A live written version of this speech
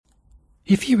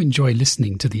If you enjoy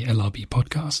listening to the LRB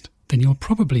podcast, then you'll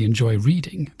probably enjoy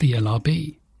reading the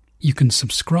LRB. You can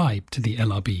subscribe to the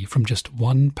LRB from just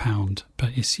 £1 per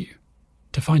issue.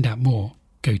 To find out more,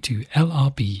 go to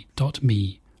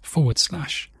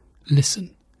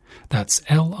lrb.me/listen. That's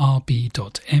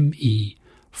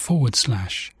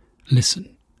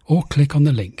lrb.me/listen. Or click on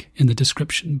the link in the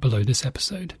description below this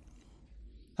episode.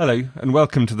 Hello, and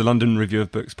welcome to the London Review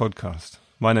of Books podcast.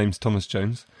 My name's Thomas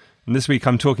Jones, and this week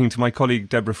I'm talking to my colleague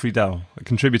Deborah Friedel, a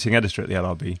contributing editor at the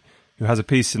LRB, who has a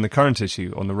piece in the current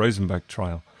issue on the Rosenberg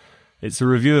trial. It's a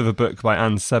review of a book by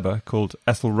Anne Seber called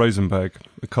Ethel Rosenberg,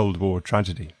 A Cold War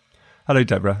Tragedy. Hello,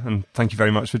 Deborah, and thank you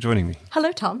very much for joining me.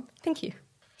 Hello, Tom. Thank you.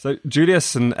 So,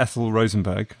 Julius and Ethel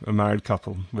Rosenberg, a married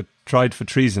couple, were tried for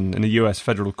treason in a US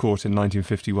federal court in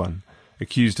 1951,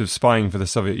 accused of spying for the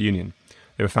Soviet Union.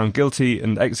 They were found guilty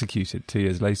and executed 2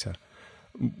 years later.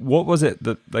 What was it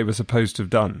that they were supposed to have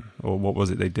done, or what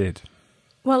was it they did?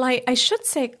 Well, I should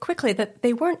say quickly that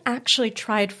they weren't actually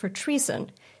tried for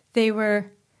treason. They were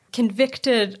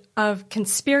convicted of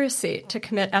conspiracy to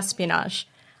commit espionage.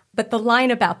 But the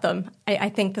line about them, I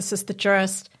think this is the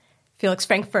jurist, Felix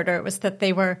Frankfurter, was that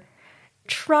they were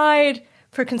tried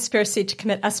for conspiracy to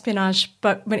commit espionage,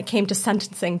 but when it came to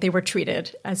sentencing, they were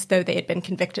treated as though they had been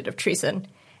convicted of treason.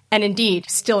 And indeed,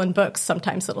 still in books,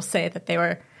 sometimes it'll say that they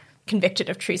were convicted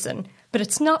of treason, but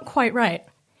it's not quite right.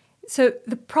 So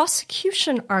the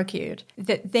prosecution argued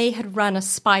that they had run a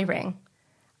spy ring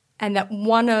and that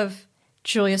one of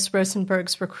Julius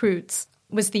Rosenberg's recruits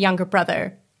was the younger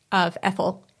brother of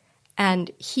Ethel, and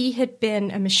he had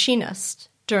been a machinist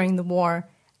during the war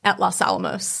at Los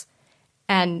Alamos.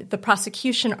 And the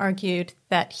prosecution argued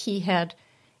that he had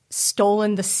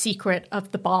stolen the secret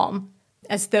of the bomb,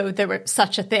 as though there were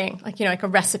such a thing, like a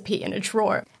recipe in a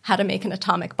drawer, how to make an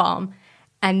atomic bomb,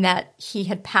 and that he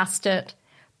had passed it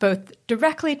both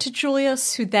directly to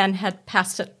Julius, who then had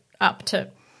passed it up to,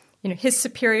 his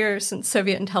superiors and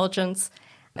Soviet intelligence,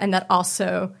 and that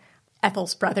also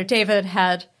Ethel's brother David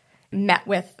had met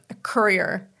with a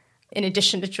courier in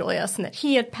addition to Julius, and that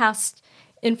he had passed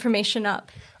information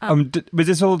up. Was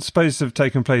this all supposed to have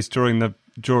taken place during the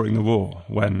war,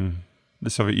 when the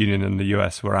Soviet Union and the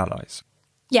US were allies?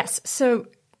 Yes. So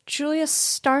Julius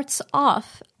starts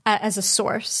off as a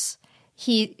source.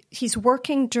 He's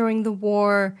working during the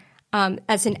war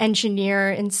as an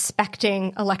engineer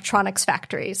inspecting electronics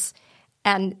factories.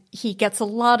 And he gets a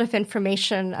lot of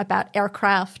information about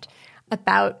aircraft,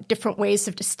 about different ways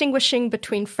of distinguishing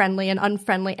between friendly and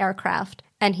unfriendly aircraft.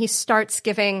 And he starts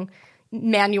giving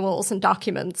manuals and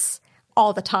documents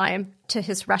all the time to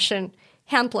his Russian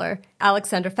handler,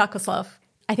 Alexander Feklesov.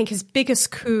 I think his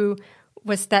biggest coup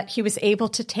was that he was able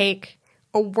to take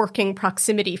a working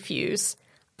proximity fuse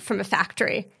from a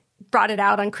factory, brought it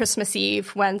out on Christmas Eve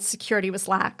when security was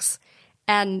lax.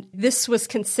 And this was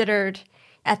considered,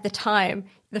 at the time,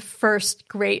 the first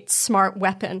great smart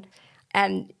weapon.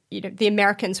 And the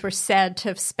Americans were said to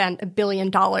have spent $1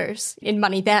 billion in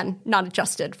money then, not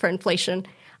adjusted for inflation,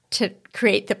 to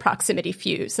create the proximity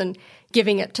fuse. And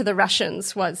giving it to the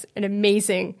Russians was an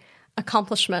amazing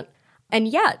accomplishment. And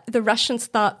yet, the Russians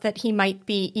thought that he might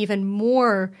be even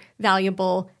more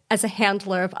valuable as a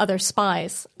handler of other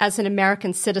spies. As an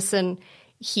American citizen,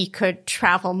 he could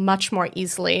travel much more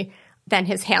easily than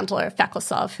his handler,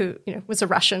 Feklesov, who was a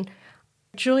Russian.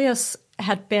 Julius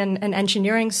had been an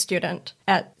engineering student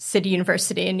at City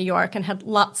University in New York and had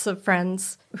lots of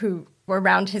friends who were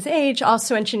around his age,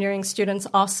 also engineering students,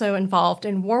 also involved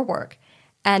in war work.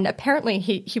 And apparently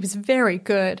he was very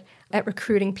good at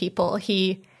recruiting people.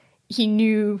 He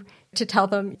knew to tell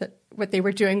them that what they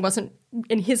were doing wasn't,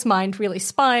 in his mind, really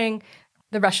spying.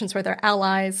 The Russians were their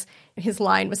allies. His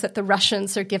line was that the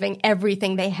Russians are giving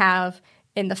everything they have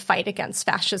in the fight against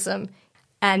fascism,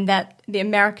 and that the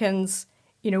Americans,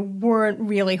 weren't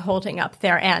really holding up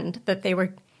their end, that they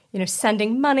were,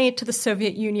 sending money to the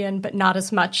Soviet Union, but not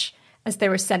as much as they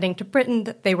were sending to Britain,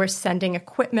 that they were sending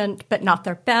equipment, but not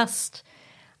their best.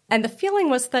 And the feeling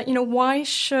was that, why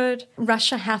should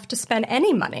Russia have to spend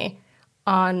any money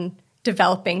on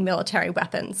developing military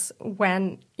weapons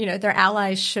when, their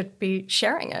allies should be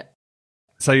sharing it?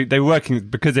 So they were working,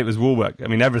 because it was war work. I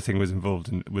mean, everything was involved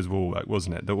in was war work,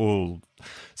 wasn't it?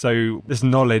 So this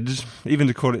knowledge, even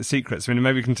to call it secrets, I mean,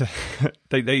 maybe you can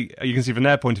see from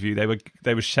their point of view,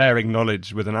 they were sharing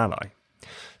knowledge with an ally.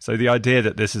 So the idea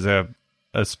that this is a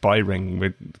spy ring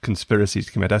with conspiracy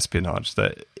to commit espionage,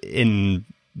 that in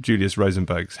Julius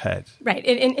Rosenberg's head. Right.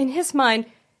 In his mind,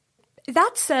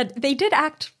 that said, they did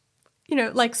act,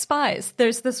 like spies.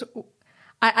 There's this,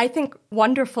 I think,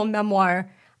 wonderful memoir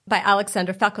by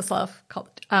Alexander Feklesov called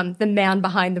The Man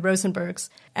Behind the Rosenbergs.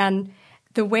 And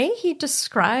The way he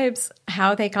describes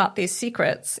how they got these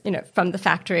secrets, from the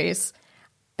factories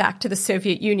back to the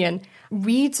Soviet Union,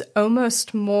 reads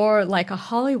almost more like a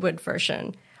Hollywood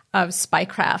version of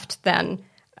spycraft than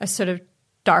a sort of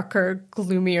darker,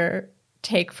 gloomier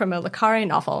take from a Le Carre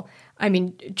novel. I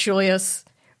mean, Julius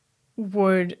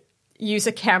would use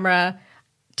a camera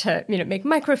to, make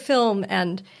microfilm,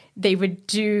 and they would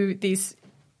do these,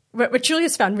 what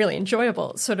Julius found really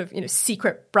enjoyable, sort of,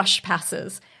 secret brush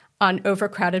passes on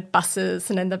overcrowded buses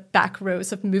and in the back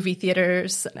rows of movie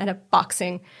theaters and at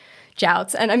boxing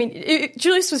jouts. And I mean,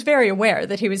 Julius was very aware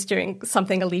that he was doing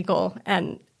something illegal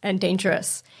and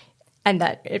dangerous, and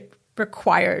that it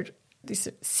required these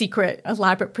secret,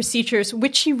 elaborate procedures,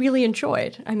 which he really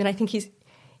enjoyed. I mean, I think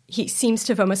he seems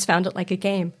to have almost found it like a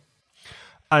game.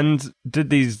 And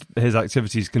did his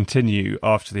activities continue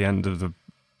after the end of the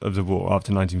war,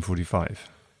 after 1945?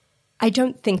 I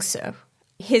don't think so.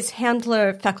 His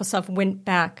handler, Feklesov, went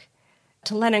back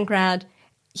to Leningrad.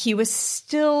 He was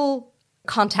still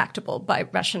contactable by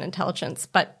Russian intelligence,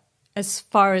 but as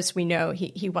far as we know,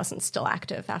 he wasn't still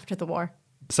active after the war.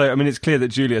 So, I mean, it's clear that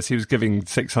Julius, he was giving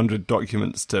 600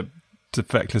 documents to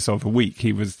Feklesov a week.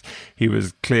 He was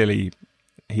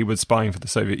spying for the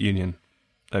Soviet Union.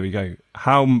 There we go.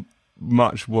 How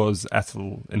much was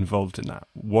Ethel involved in that?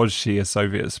 Was she a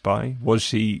Soviet spy? Was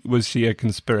she a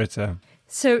conspirator?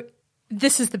 So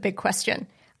this is the big question.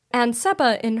 And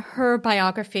Seba, in her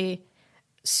biography,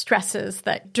 stresses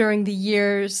that during the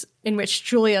years in which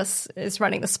Julius is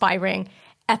running the spy ring,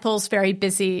 Ethel's very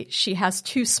busy. She has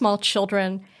 2 small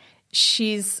children.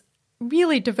 She's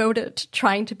really devoted to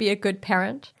trying to be a good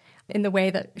parent in the way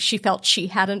that she felt she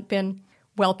hadn't been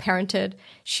well parented.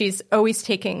 She's always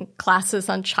taking classes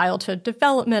on childhood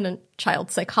development and child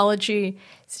psychology.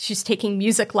 She's taking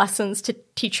music lessons to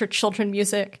teach her children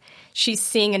music. She's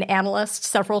seeing an analyst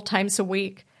several times a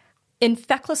week. In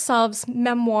Feklesov's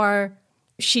memoir,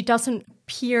 she doesn't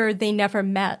appear they never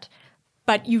met,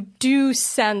 but you do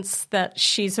sense that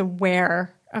she's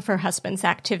aware of her husband's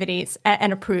activities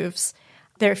and approves.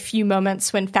 There are a few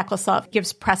moments when Feklesov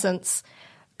gives presents,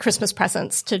 Christmas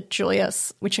presents to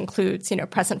Julius, which includes, a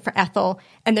present for Ethel.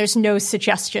 And there's no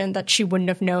suggestion that she wouldn't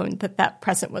have known that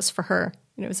present was for her.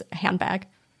 It was a handbag.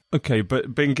 Okay,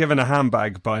 but being given a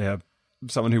handbag by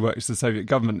someone who works for the Soviet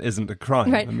government isn't a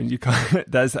crime. Right. I mean, you can't.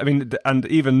 And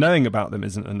even knowing about them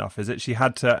isn't enough, is it? She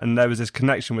had to, and there was this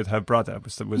connection with her brother.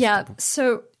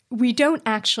 So we don't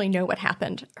actually know what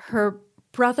happened. Her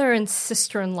brother and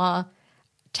sister-in-law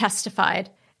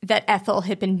testified that Ethel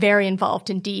had been very involved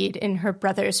indeed in her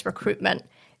brother's recruitment,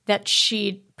 that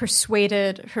she'd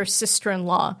persuaded her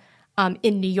sister-in-law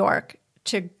in New York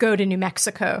to go to New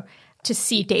Mexico to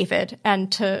see David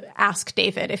and to ask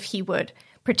David if he would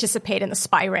participate in the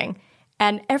spy ring.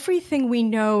 And everything we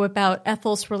know about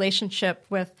Ethel's relationship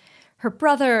with her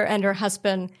brother and her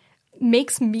husband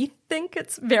makes me think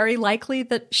it's very likely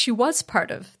that she was part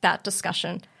of that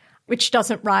discussion, which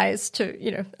doesn't rise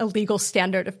to, a legal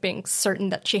standard of being certain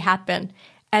that she had been.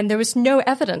 And there was no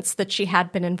evidence that she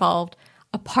had been involved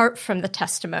apart from the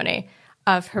testimony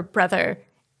of her brother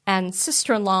and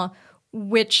sister-in-law,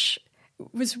 which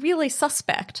was really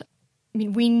suspect. I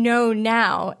mean, we know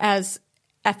now, as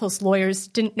Ethel's lawyers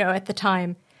didn't know at the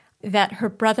time, that her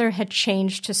brother had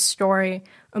changed his story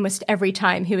almost every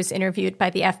time he was interviewed by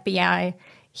the FBI.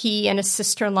 He and his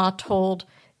sister-in-law told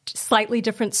slightly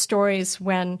different stories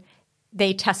when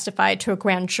they testified to a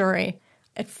grand jury.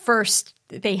 At first,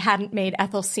 they hadn't made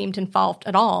Ethel seem involved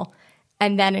at all,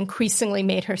 and then increasingly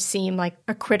made her seem like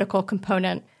a critical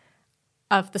component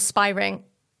of the spy ring.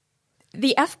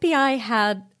 The FBI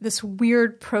had this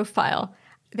weird profile.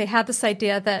 They had this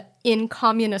idea that in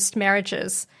communist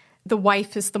marriages, the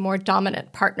wife is the more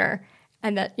dominant partner,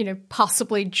 and that,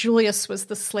 possibly Julius was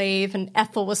the slave and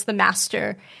Ethel was the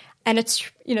master. And it's,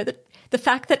 the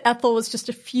fact that Ethel was just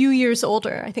a few years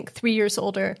older, I think 3 years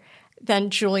older than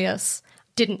Julius,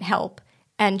 didn't help.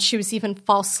 And she was even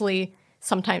falsely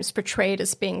sometimes portrayed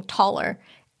as being taller.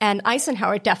 And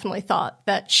Eisenhower definitely thought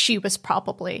that she was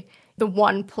probably the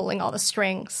one pulling all the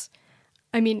strings.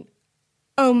 I mean,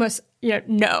 almost,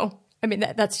 no. I mean,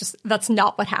 that's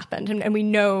not what happened. And we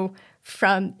know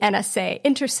from NSA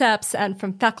intercepts and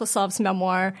from Feklesov's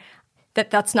memoir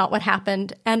that that's not what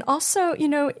happened. And also,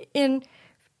 in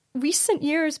recent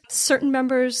years, certain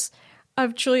members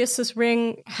of Julius's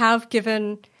ring have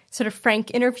given sort of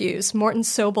frank interviews. Morton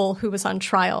Sobel, who was on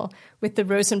trial with the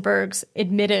Rosenbergs,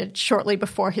 admitted shortly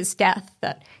before his death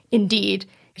that indeed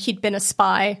he'd been a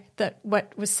spy, that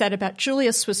what was said about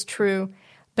Julius was true,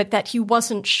 but that he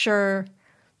wasn't sure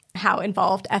how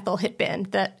involved Ethel had been,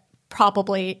 that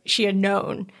probably she had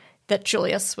known that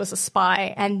Julius was a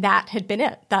spy, and that had been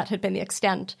it. That had been the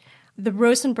extent. The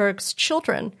Rosenbergs'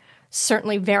 children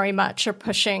certainly very much are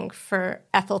pushing for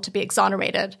Ethel to be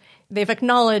exonerated. They've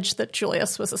acknowledged that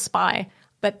Julius was a spy,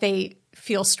 but they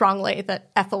feel strongly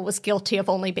that Ethel was guilty of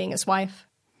only being his wife.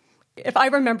 If I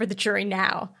remember the jury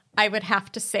now, I would have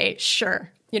to say,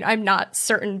 sure, I'm not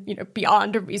certain,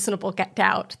 beyond a reasonable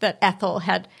doubt that Ethel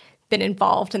had been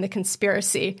involved in the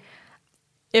conspiracy.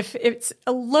 If it's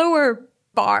a lower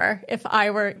bar, if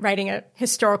I were writing a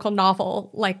historical novel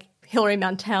like Hilary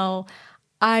Mantel,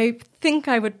 I think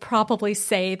I would probably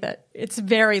say that it's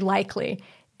very likely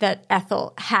that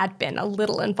Ethel had been a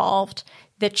little involved,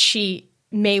 that she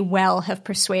may well have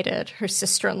persuaded her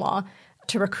sister-in-law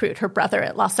to recruit her brother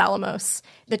at Los Alamos,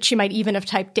 that she might even have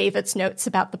typed David's notes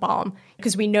about the bomb,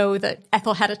 because we know that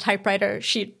Ethel had a typewriter.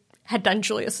 She had done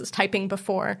Julius's typing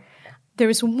before.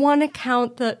 There's one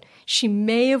account that she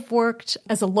may have worked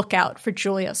as a lookout for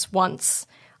Julius once,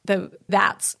 though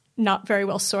that's not very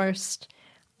well sourced,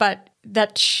 but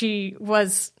that she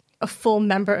was a full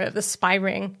member of the spy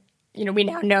ring, we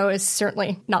now know is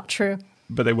certainly not true.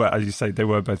 But they were, as you say, they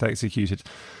were both executed.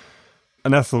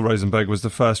 And Ethel Rosenberg was the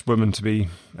first woman to be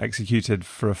executed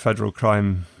for a federal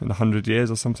crime in 100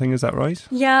 years or something, is that right?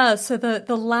 Yeah, so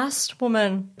the last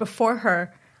woman before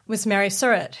her was Mary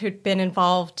Surratt, who'd been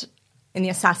involved in the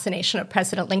assassination of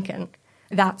President Lincoln.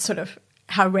 That's sort of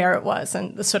how rare it was,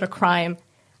 and the sort of crime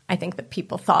I think that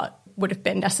people thought would have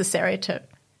been necessary to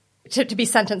be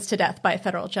sentenced to death by a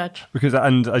federal judge. Because,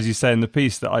 and as you say in the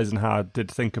piece, that Eisenhower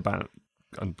did think about,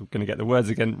 I'm going to get the words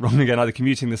wrong again, either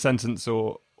commuting the sentence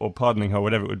or pardoning her,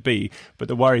 whatever it would be. But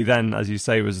the worry then, as you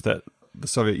say, was that the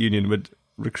Soviet Union would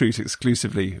recruit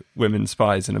exclusively women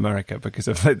spies in America because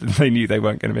they knew they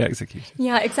weren't going to be executed.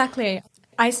 Yeah, exactly.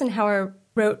 Eisenhower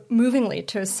wrote movingly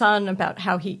to his son about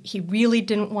how he really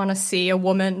didn't want to see a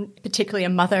woman, particularly a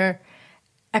mother,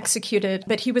 executed.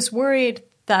 But he was worried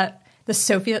that the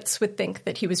Soviets would think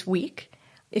that he was weak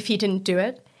if he didn't do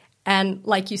it. And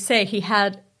like you say, he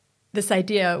had this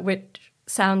idea, which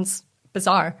sounds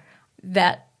bizarre,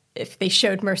 that if they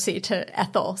showed mercy to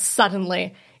Ethel,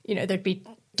 suddenly, there'd be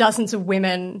dozens of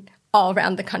women all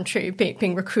around the country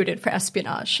being recruited for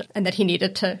espionage, and that he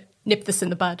needed to nip this in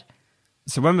the bud.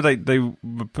 So when were they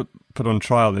were put on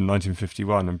trial in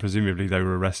 1951, and presumably they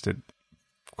were arrested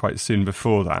quite soon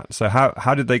before that. So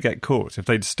how did they get caught? If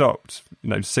they'd stopped,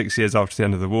 6 years after the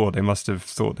end of the war, they must have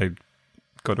thought they'd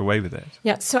got away with it.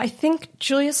 Yeah, so I think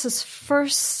Julius's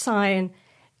first sign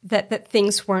that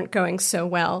things weren't going so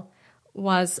well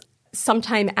was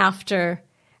sometime after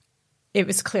it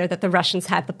was clear that the Russians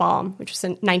had the bomb, which was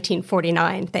in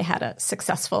 1949. They had a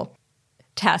successful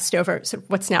test over sort of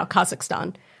what's now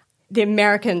Kazakhstan. The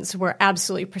Americans were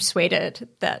absolutely persuaded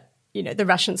that, the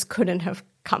Russians couldn't have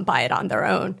come by it on their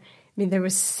own. I mean, there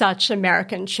was such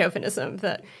American chauvinism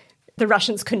that the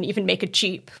Russians couldn't even make a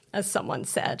Jeep, as someone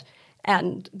said.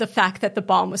 And the fact that the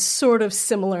bomb was sort of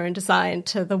similar in design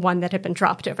to the one that had been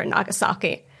dropped over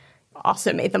Nagasaki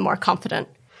also made them more confident.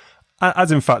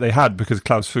 As in fact they had, because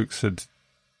Klaus Fuchs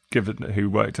who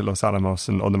worked at Los Alamos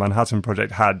and on the Manhattan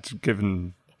Project, had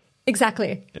given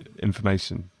exactly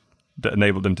information that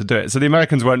enabled them to do it. So the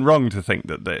Americans weren't wrong to think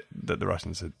that the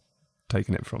Russians had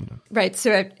taken it from them. Right.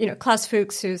 So, Klaus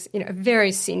Fuchs, who's, a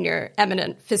very senior,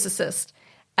 eminent physicist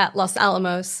at Los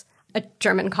Alamos, a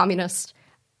German communist,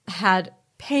 had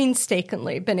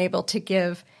painstakingly been able to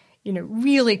give,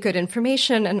 really good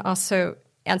information and also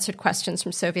answered questions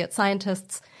from Soviet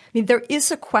scientists. I mean, there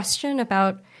is a question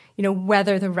about,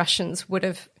 whether the Russians would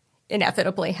have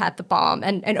inevitably had the bomb,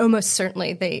 and almost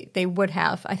certainly they would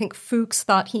have. I think Fuchs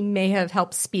thought he may have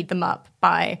helped speed them up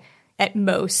by, at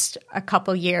most, a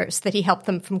couple years, that he helped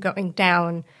them from going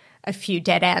down a few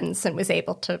dead ends and was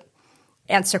able to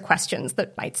answer questions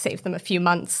that might save them a few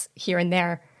months here and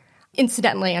there.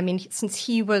 Incidentally, I mean, since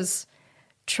he was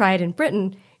tried in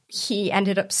Britain, he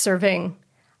ended up serving,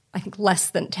 I think,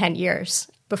 less than 10 years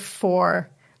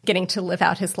before getting to live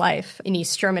out his life in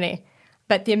East Germany.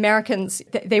 But the Americans,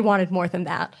 they wanted more than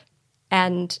that.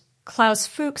 And Klaus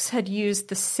Fuchs had used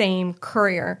the same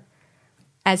courier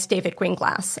as David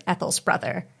Greenglass, Ethel's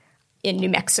brother, in New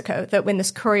Mexico, that when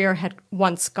this courier had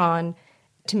once gone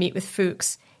to meet with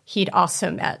Fuchs, he'd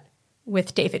also met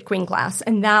with David Greenglass.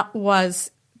 And that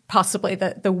was possibly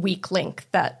the weak link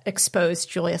that exposed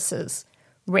Julius's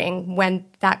ring when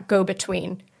that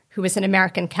go-between, who was an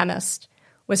American chemist,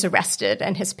 was arrested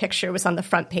and his picture was on the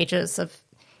front pages of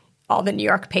all the New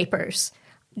York papers.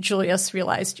 Julius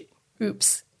realized,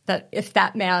 oops, that if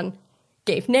that man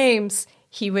gave names,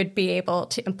 he would be able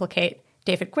to implicate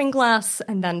David Greenglass,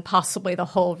 and then possibly the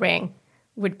whole ring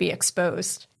would be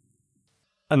exposed.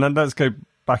 And then let's go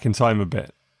back in time a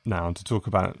bit now to talk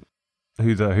about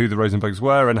who the Rosenbergs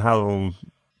were and how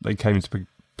they came to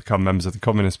become members of the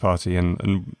Communist Party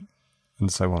and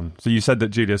so on. So you said that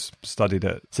Julius studied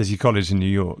at City College in New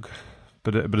York,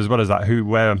 but as well as that,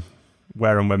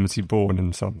 where and when was he born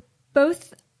and so on?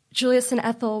 Both Julius and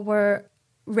Ethel were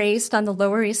raised on the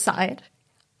Lower East Side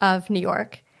of New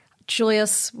York.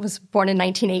 Julius was born in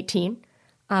 1918,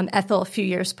 Ethel a few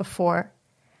years before.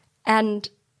 And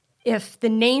if the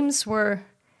names were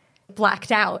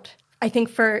blacked out, I think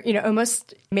for,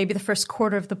 almost maybe the first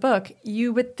quarter of the book,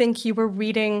 you would think you were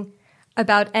reading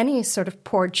about any sort of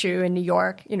poor Jew in New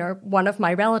York, one of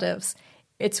my relatives.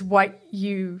 It's what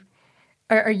you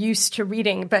are used to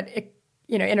reading, but,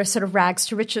 in a sort of rags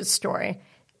to riches story.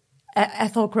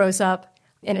 Ethel grows up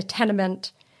in a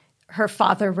tenement. Her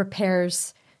father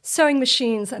repairs sewing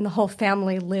machines, and the whole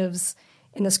family lives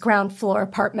in this ground floor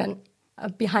apartment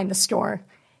behind the store.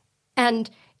 And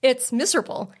it's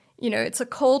miserable. It's a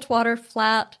cold water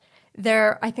flat.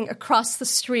 They're, I think, across the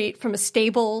street from a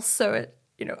stable, so it,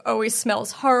 always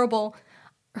smells horrible.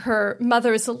 Her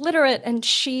mother is illiterate, and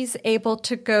she's able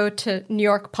to go to New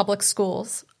York public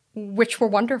schools, which were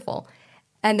wonderful.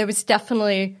 And there was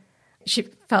definitely, she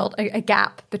felt a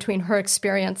gap between her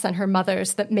experience and her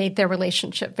mother's that made their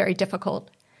relationship very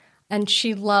difficult. And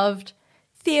she loved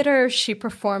theater. She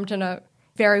performed in a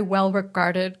very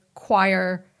well-regarded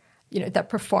choir, that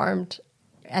performed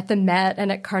at the Met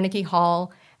and at Carnegie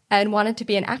Hall and wanted to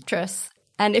be an actress.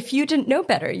 And if you didn't know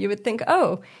better, you would think,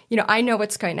 I know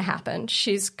what's going to happen.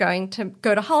 She's going to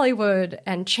go to Hollywood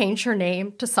and change her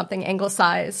name to something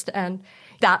anglicized. And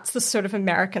that's the sort of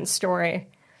American story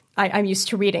I'm used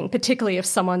to reading, particularly if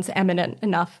someone's eminent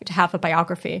enough to have a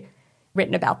biography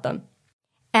written about them.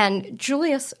 And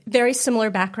Julius, very similar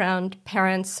background.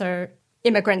 Parents are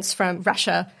immigrants from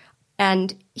Russia.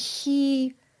 And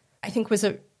he, I think, was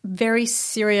a very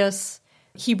serious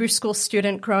Hebrew school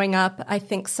student growing up. I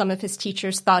think some of his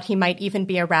teachers thought he might even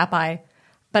be a rabbi.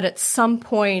 But at some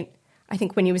point, I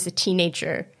think when he was a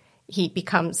teenager, he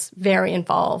becomes very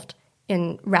involved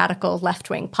in radical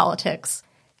left-wing politics.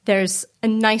 There's a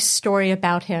nice story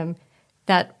about him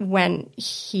that when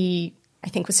he, I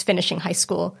think, was finishing high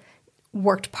school,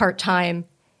 worked part-time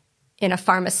in a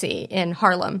pharmacy in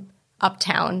Harlem,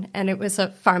 uptown, and it was a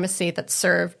pharmacy that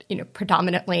served,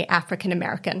 predominantly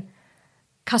African-American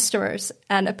customers.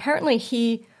 And apparently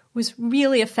he was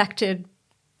really affected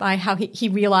by how he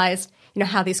realized,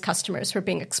 how these customers were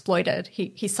being exploited.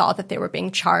 He saw that they were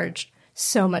being charged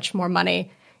so much more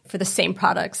money for the same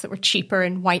products that were cheaper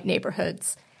in white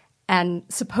neighborhoods. And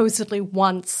supposedly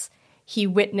once he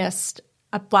witnessed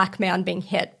a black man being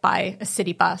hit by a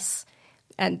city bus,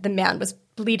 and the man was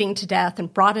bleeding to death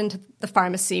and brought into the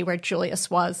pharmacy where Julius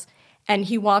was. And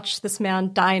he watched this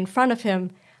man die in front of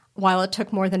him while it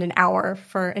took more than an hour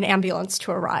for an ambulance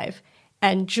to arrive.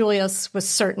 And Julius was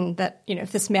certain that,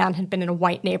 if this man had been in a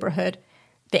white neighborhood,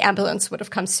 the ambulance would have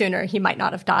come sooner. He might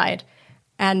not have died.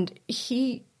 And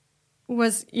he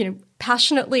was,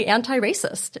 passionately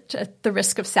anti-racist, at the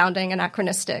risk of sounding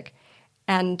anachronistic.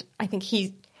 And I think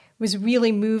he was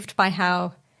really moved by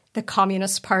how the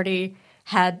Communist Party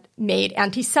had made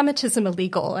anti-Semitism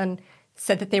illegal and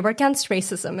said that they were against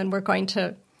racism and were going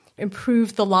to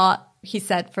improve the lot, he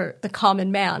said, for the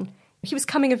common man. He was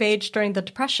coming of age during the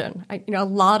Depression. A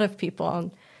lot of people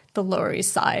on the Lower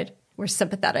East Side were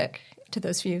sympathetic to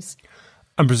those views.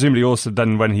 And presumably also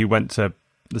then when he went to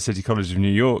the City College of New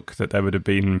York, that there would have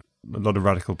been a lot of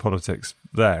radical politics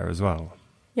there as well.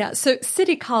 Yeah, so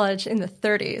City College in the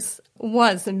 30s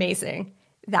was amazing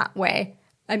that way.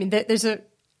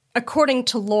 According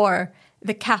to lore,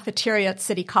 the cafeteria at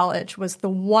City College was the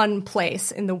one place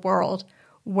in the world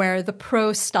where the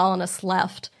pro-Stalinist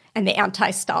left and the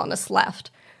anti-Stalinist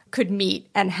left could meet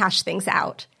and hash things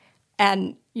out.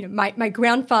 And my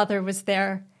grandfather was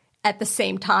there at the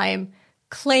same time,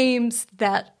 claims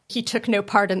that he took no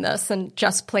part in this and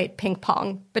just played ping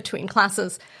pong between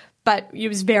classes, but he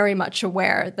was very much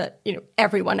aware that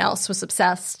everyone else was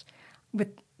obsessed with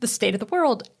the state of the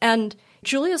world. And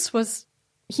Julius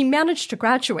he managed to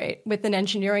graduate with an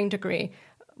engineering degree,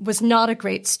 was not a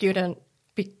great student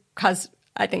because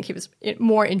I think he was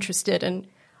more interested in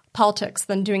politics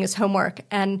than doing his homework.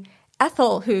 And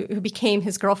Ethel, who became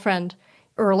his girlfriend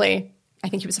early, I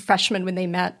think he was a freshman when they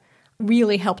met,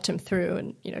 really helped him through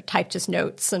and, typed his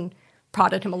notes and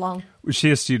prodded him along. Was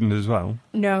she a student as well?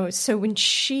 No. So when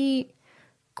she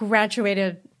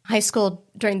graduated high school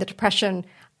during the Depression,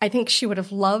 I think she would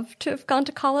have loved to have gone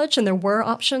to college, and there were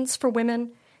options for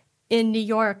women in New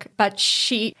York, but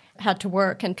she had to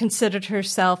work and considered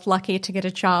herself lucky to get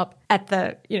a job at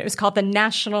it was called the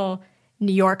National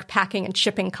New York Packing and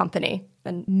Shipping Company,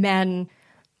 and men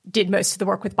did most of the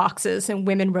work with boxes and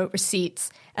women wrote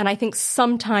receipts. And I think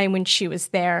sometime when she was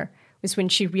there was when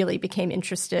she really became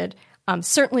interested,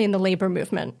 certainly in the labor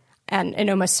movement, and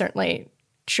almost certainly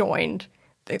joined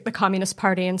the Communist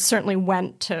Party and certainly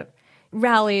went to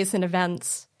rallies and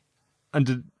events.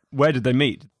 And where did they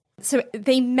meet? So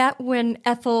they met when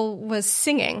Ethel was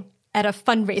singing at a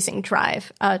fundraising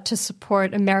drive to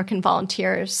support American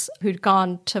volunteers who'd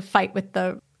gone to fight with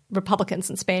the Republicans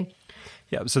in Spain.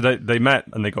 Yeah, so they met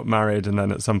and they got married, and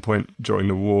then at some point during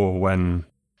the war, when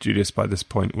Julius by this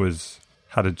point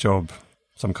had a job,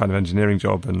 some kind of engineering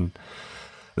job, and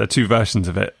there are two versions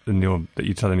of it that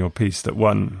you tell in your piece. That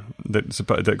one, that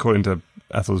according to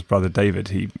Ethel's brother David,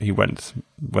 he went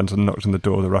and knocked on the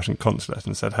door of the Russian consulate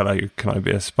and said, "Hello, can I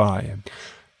be a spy?"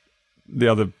 The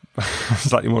other,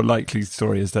 slightly more likely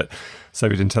story is that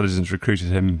Soviet intelligence recruited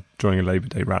him during a Labour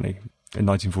Day rally in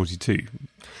 1942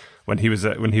 when he was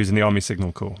in the Army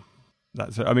Signal Corps.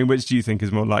 Which do you think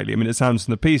is more likely? I mean, it sounds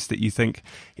from the piece that you think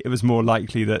it was more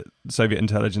likely that Soviet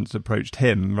intelligence approached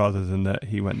him rather than that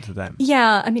he went to them.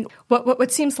 Yeah, I mean,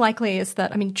 what seems likely is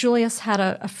that, Julius had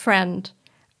a friend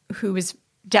who was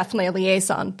definitely a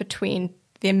liaison between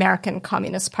the American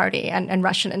Communist Party and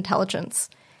Russian intelligence,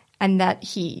 and that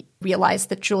he realized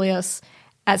that Julius,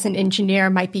 as an engineer,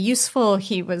 might be useful.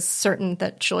 He was certain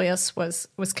that Julius was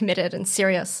committed and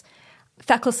serious.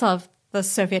 Feklisov, the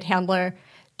Soviet handler,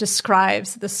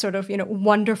 describes this sort of,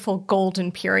 wonderful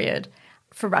golden period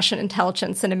for Russian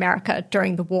intelligence in America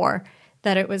during the war,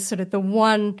 that it was sort of the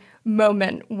one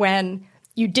moment when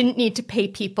you didn't need to pay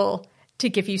people to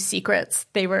give you secrets.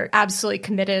 They were absolutely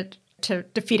committed to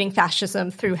defeating fascism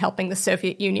through helping the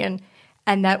Soviet Union.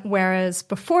 And that whereas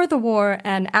before the war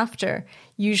and after,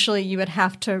 usually you would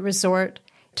have to resort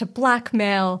to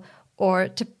blackmail or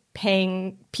to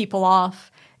paying people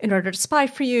off in order to spy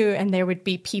for you, and there would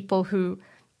be people who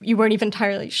you weren't even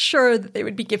entirely sure that they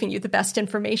would be giving you the best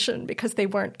information because they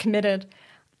weren't committed.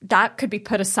 That could be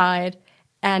put aside,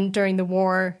 and during the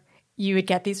war, you would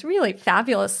get these really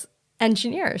fabulous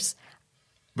engineers.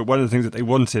 But one of the things that they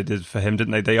wanted is for him,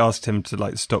 didn't they? They asked him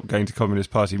to stop going to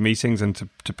Communist Party meetings and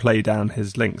to play down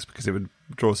his links because it would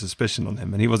draw suspicion on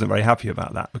him. And he wasn't very happy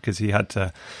about that because he had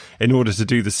to, in order to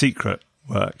do the secret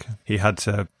work, he had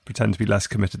to pretend to be less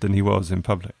committed than he was in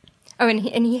public. Oh, and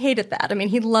he hated that.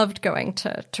 He loved going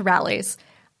to rallies.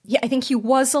 Yeah, I think he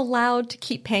was allowed to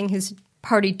keep paying his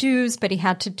party dues, but he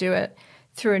had to do it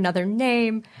through another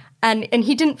name. And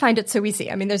he didn't find it so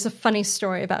easy. There's a funny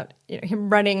story about him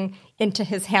running into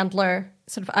his handler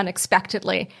sort of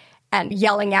unexpectedly and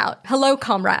yelling out, "Hello,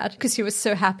 comrade," because he was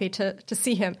so happy to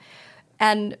see him.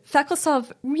 And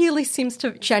Feklisov really seems to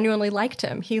have genuinely liked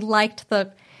him. He liked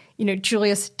that,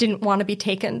 Julius didn't want to be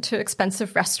taken to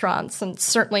expensive restaurants and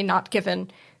certainly not given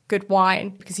good wine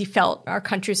because he felt our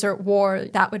countries are at war.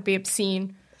 That would be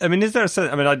obscene. Is there a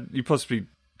sense, you possibly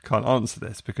can't answer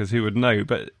this because who would know,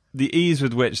 but the ease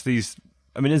with which is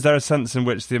there a sense in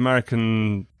which the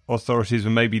American authorities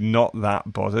were maybe not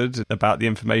that bothered about the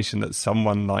information that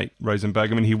someone like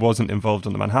Rosenberg, he wasn't involved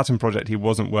on the Manhattan Project, he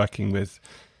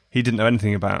didn't know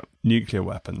anything about nuclear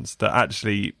weapons, that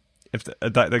actually, if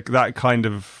that kind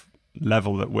of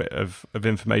level of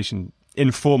information,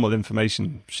 informal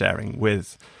information sharing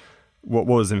with what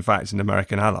was in fact an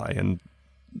American ally, and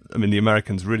the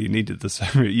Americans really needed the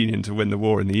Soviet Union to win the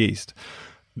war in the East,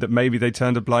 that maybe they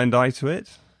turned a blind eye to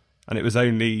it, and it was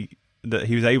only that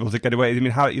he was able to get away.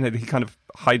 How he kind of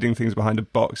hiding things behind a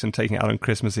box and taking it out on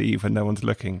Christmas Eve when no one's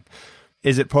looking.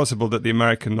 Is it possible that the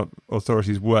American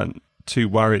authorities weren't too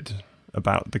worried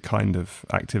about the kind of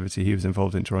activity he was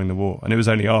involved in during the war, and it was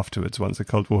only afterwards, once the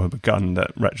Cold War had begun,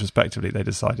 that retrospectively they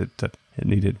decided that it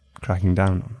needed cracking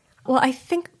down on? Well, I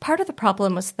think part of the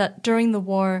problem was that during the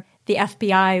war, the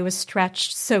FBI was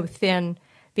stretched so thin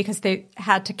because they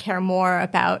had to care more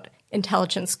about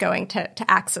intelligence going to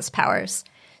Axis powers.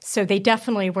 So they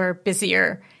definitely were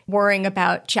busier worrying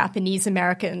about Japanese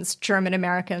Americans, German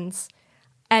Americans.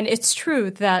 And it's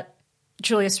true that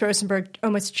Julius Rosenberg,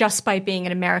 almost just by being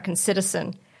an American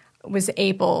citizen, was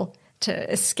able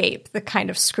to escape the kind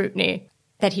of scrutiny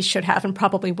that he should have and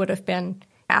probably would have been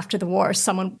after the war.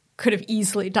 Someone could have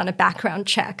easily done a background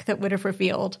check that would have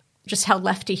revealed just how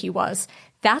lefty he was.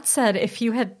 That said, if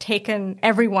you had taken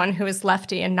everyone who is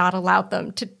lefty and not allowed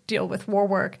them to deal with war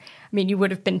work, you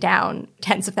would have been down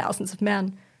tens of thousands of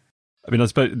men. I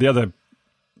suppose the other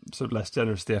sort of less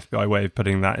generous, the FBI way of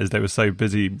putting that is they were so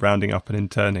busy rounding up and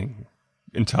interning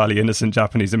entirely innocent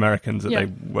Japanese Americans that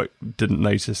they didn't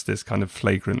notice this kind of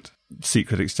flagrant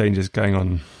secret exchanges going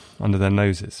on under their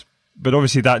noses. But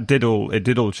obviously it did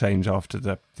all change after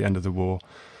the end of the war.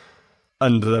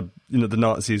 under the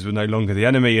Nazis were no longer the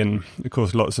enemy, and of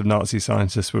course lots of Nazi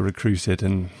scientists were recruited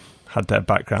and had their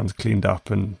backgrounds cleaned up,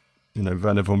 and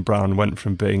Werner von Braun went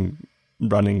from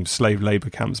running slave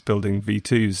labour camps, building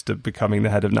V2s, to becoming the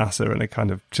head of NASA and a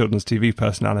kind of children's TV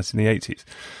personality in the 80s.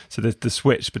 So the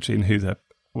switch between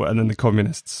and then the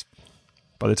communists.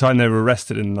 By the time they were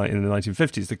arrested in the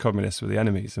 1950s, the communists were the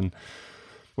enemies. And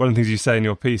one of the things you say in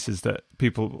your piece is that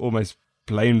people almost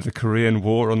blamed the Korean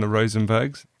War on the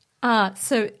Rosenbergs.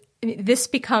 So this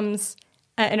becomes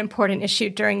an important issue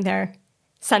during their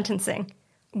sentencing,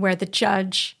 where the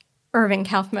judge, Irving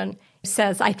Kaufman,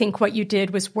 says, I think what you did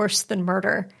was worse than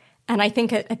murder. And I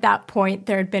think at that point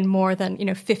there had been more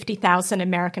than 50,000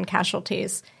 American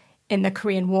casualties in the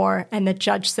Korean War. And the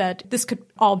judge said, this could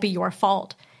all be your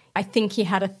fault. I think he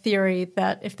had a theory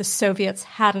that if the Soviets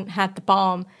hadn't had the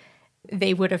bomb,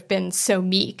 they would have been so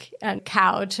meek and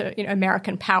cowed to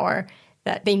American power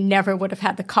that they never would have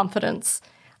had the confidence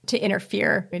to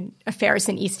interfere in affairs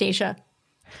in East Asia.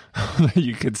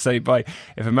 You could say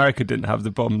if America didn't have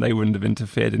the bomb, they wouldn't have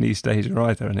interfered in East Asia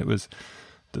either, and it was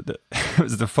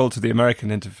the fault of the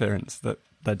American interference that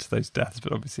led to those deaths.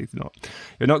 But obviously not.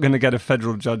 You're not going to get a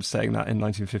federal judge saying that in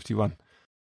 1951.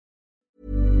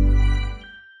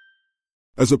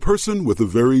 As a person with a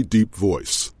very deep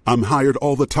voice, I'm hired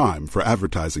all the time for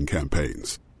advertising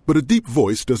campaigns. But a deep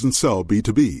voice doesn't sell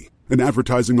B2B, and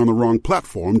advertising on the wrong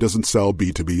platform doesn't sell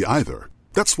B2B either.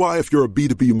 That's why if you're a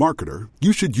B2B marketer,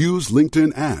 you should use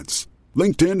LinkedIn ads.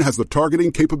 LinkedIn has the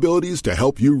targeting capabilities to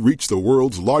help you reach the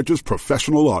world's largest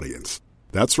professional audience.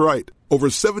 That's right, over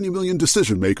 70 million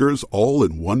decision makers all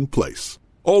in one place.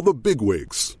 All the big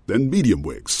wigs, then medium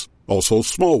wigs, also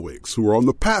small wigs who are on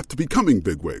the path to becoming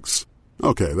big wigs.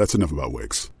 Okay, that's enough about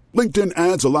wigs. LinkedIn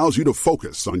ads allows you to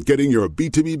focus on getting your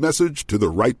B2B message to the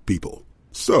right people.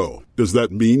 So, does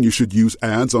that mean you should use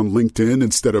ads on LinkedIn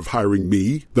instead of hiring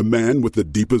me, the man with the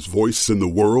deepest voice in the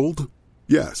world?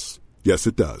 Yes. Yes,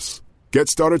 it does. Get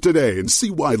started today and see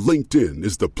why LinkedIn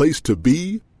is the place to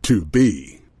be to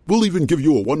be. We'll even give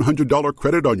you a $100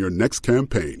 credit on your next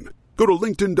campaign. Go to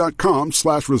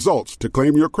linkedin.com/results to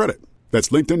claim your credit. That's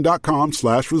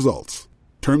linkedin.com/results.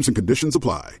 Terms and conditions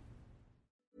apply.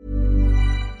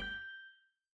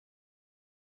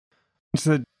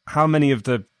 So how many of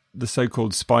the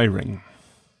so-called spy ring,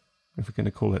 if we're going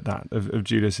to call it that, of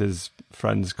Julius's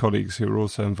friends, colleagues who were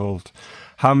also involved,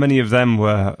 how many of them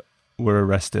were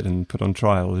arrested and put on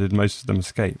trial? Or did most of them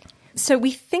escape? So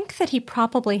we think that he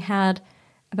probably had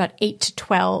about 8 to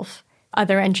 12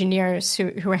 other engineers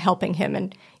who were helping him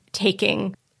and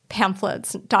taking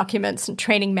pamphlets, and documents, and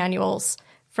training manuals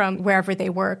from wherever they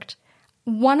worked.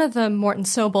 One of them, Morton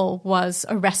Sobel, was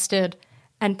arrested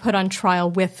and put on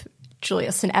trial with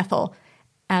Julius and Ethel.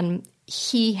 And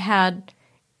he had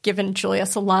given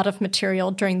Julius a lot of material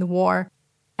during the war.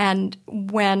 And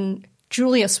when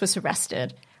Julius was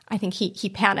arrested, I think he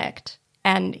panicked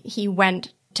and he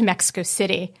went to Mexico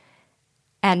City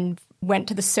and went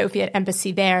to the Soviet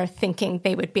embassy there thinking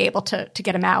they would be able to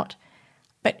get him out.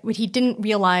 But what he didn't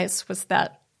realize was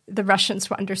that the Russians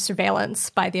were under surveillance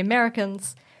by the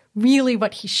Americans. Really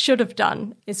what he should have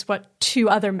done is what 2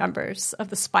 other members of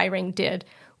the spy ring did,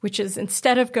 which is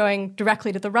instead of going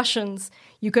directly to the Russians,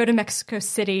 you go to Mexico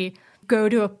City, go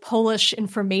to a Polish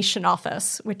information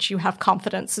office, which you have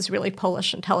confidence is really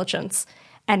Polish intelligence,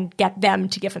 and get them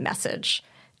to give a message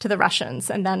to the Russians.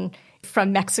 And then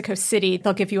from Mexico City,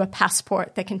 they'll give you a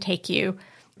passport that can take you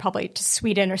probably to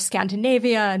Sweden or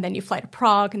Scandinavia, and then you fly to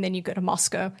Prague, and then you go to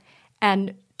Moscow.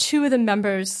 And 2 of the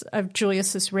members of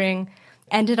Julius's ring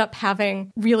ended up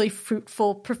having really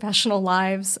fruitful professional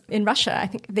lives in Russia. I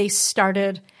think they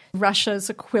started Russia's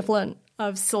equivalent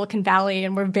of Silicon Valley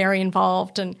and were very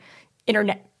involved in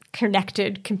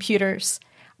internet-connected computers.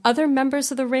 Other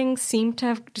members of the ring seem to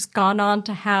have just gone on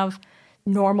to have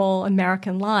normal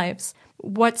American lives.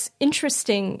 What's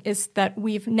interesting is that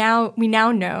we now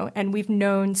know, and we've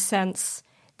known since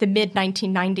the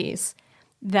mid-1990s,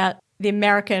 that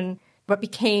what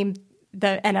became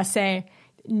the NSA,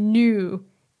 knew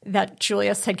that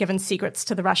Julius had given secrets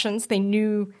to the Russians. They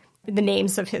knew the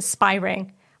names of his spy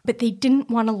ring, but they didn't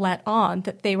want to let on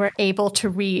that they were able to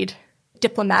read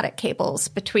diplomatic cables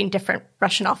between different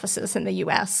Russian offices in the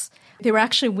U.S. They were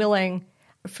actually willing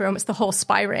for almost the whole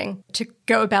spy ring to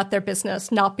go about their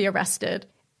business, not be arrested.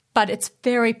 But it's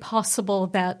very possible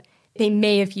that they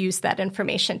may have used that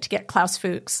information to get Klaus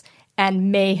Fuchs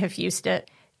and may have used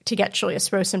it to get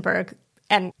Julius Rosenberg,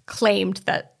 and claimed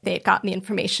that they had gotten the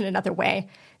information another way,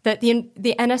 that the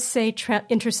NSA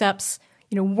intercepts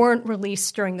weren't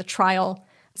released during the trial.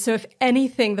 So if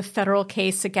anything, the federal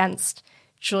case against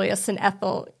Julius and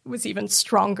Ethel was even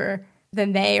stronger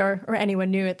than they or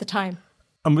anyone knew at the time.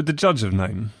 And would the judge have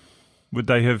known? Would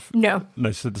they have? No.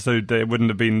 No, so they wouldn't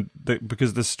have been,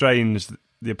 because the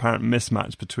apparent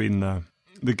mismatch between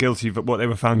the guilty, what they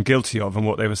were found guilty of and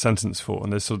what they were sentenced for,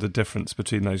 and there's sort of the difference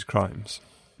between those crimes.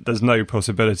 There's no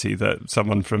possibility that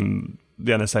someone from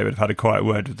the NSA would have had a quiet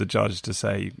word with the judge to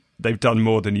say, they've done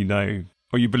more than you know,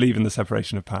 or you believe in the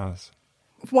separation of powers.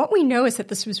 What we know is that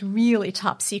this was really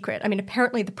top secret. I mean,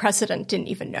 apparently the president didn't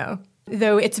even know,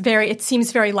 though it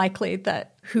seems very likely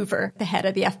that Hoover, the head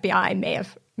of the FBI, may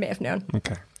have known.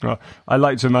 Okay. Well, I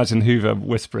like to imagine Hoover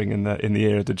whispering in the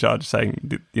ear of the judge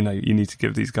saying, you need to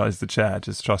give these guys the chair,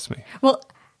 just trust me. Well,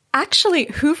 actually,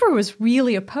 Hoover was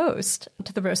really opposed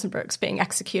to the Rosenbergs being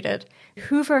executed.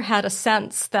 Hoover had a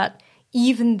sense that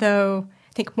even though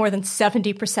I think more than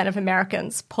 70% of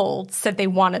Americans polled said they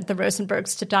wanted the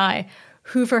Rosenbergs to die,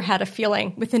 Hoover had a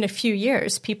feeling within a few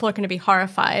years people are going to be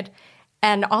horrified.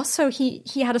 And also he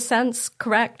had a sense,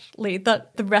 correctly,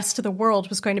 that the rest of the world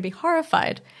was going to be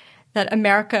horrified, that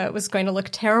America was going to look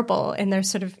terrible in their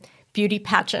sort of beauty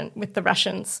pageant with the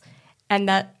Russians, and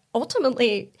that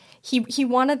ultimately he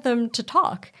wanted them to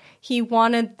talk. He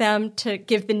wanted them to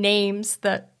give the names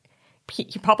that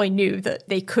he probably knew that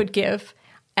they could give,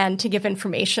 and to give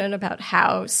information about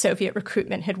how Soviet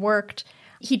recruitment had worked.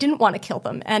 He didn't want to kill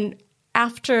them. And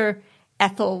after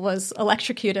Ethel was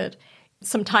electrocuted,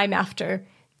 some time after,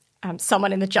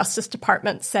 someone in the Justice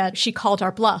Department said, she called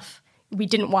our bluff. We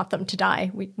didn't want them to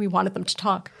die. We wanted them to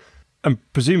talk. And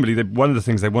presumably one of the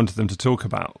things they wanted them to talk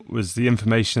about was the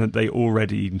information that they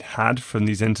already had from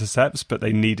these intercepts, but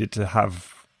they needed to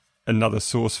have another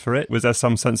source for it. Was there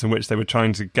some sense in which they were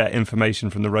trying to get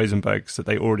information from the Rosenbergs that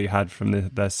they already had from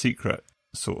their secret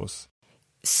source?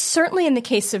 Certainly in the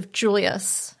case of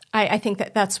Julius, I think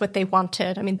that's what they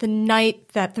wanted. I mean, the night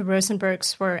that the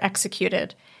Rosenbergs were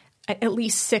executed, at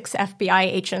least 6 FBI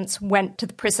agents went to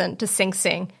the prison to Sing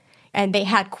Sing, and they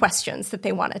had questions that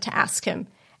they wanted to ask him.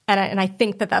 And I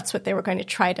think that's what they were going to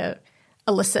try to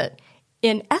elicit.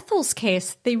 In Ethel's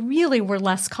case, they really were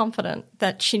less confident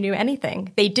that she knew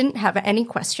anything. They didn't have any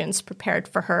questions prepared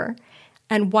for her.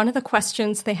 And one of the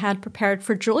questions they had prepared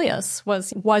for Julius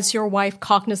was your wife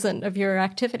cognizant of your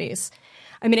activities?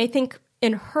 I mean, I think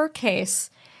in her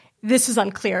case, this is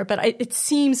unclear, but it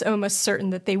seems almost certain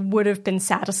that they would have been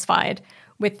satisfied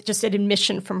with just an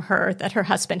admission from her that her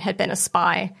husband had been a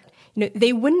spy.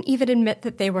 They wouldn't even admit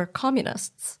that they were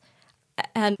communists.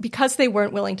 And because they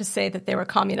weren't willing to say that they were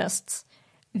communists,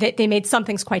 they made some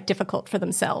things quite difficult for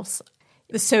themselves.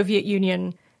 The Soviet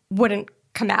Union wouldn't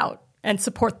come out and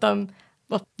support them.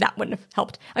 Well, that wouldn't have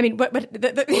helped. I mean, but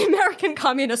the American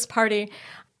Communist Party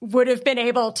would have been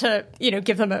able to,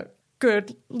 give them a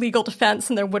good legal defense,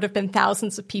 and there would have been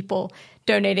thousands of people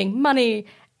donating money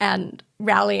and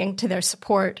rallying to their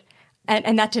support.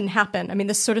 And that didn't happen. I mean,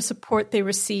 the sort of support they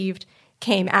received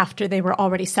came after they were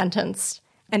already sentenced,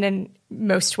 and in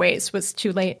most ways was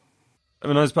too late. I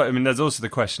mean, there's also the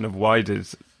question of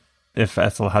if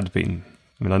Ethel had been,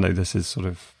 I mean, I know this is sort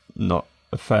of not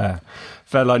a fair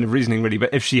line of reasoning, really,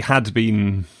 but if she had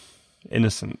been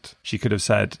innocent, she could have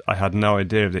said, I had no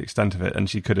idea of the extent of it, and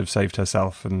she could have saved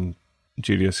herself and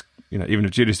Julius. Even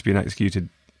if Julius had been executed,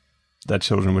 their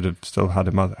children would have still had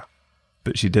a mother.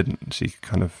 But she didn't. She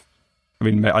kind of, I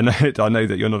mean, I know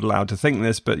that you're not allowed to think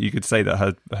this, but you could say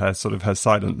that her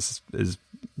silence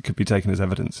could be taken as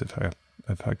evidence of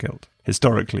her guilt,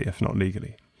 historically, if not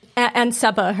legally. And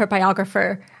Seba, her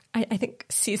biographer, I think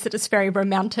sees it as very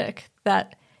romantic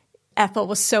that Ethel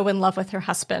was so in love with her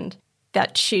husband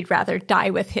that she'd rather die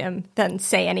with him than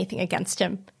say anything against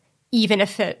him, even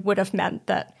if it would have meant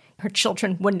that her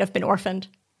children wouldn't have been orphaned.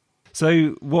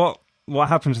 So what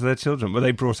happened to their children? Were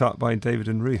they brought up by David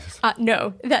and Ruth?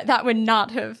 No, that would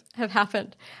not have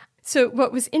happened. So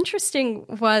what was interesting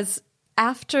was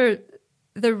after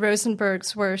the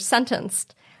Rosenbergs were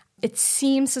sentenced, it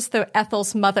seems as though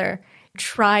Ethel's mother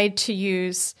tried to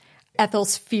use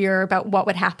Ethel's fear about what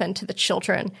would happen to the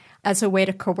children as a way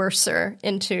to coerce her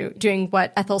into doing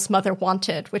what Ethel's mother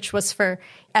wanted, which was for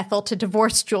Ethel to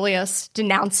divorce Julius,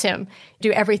 denounce him,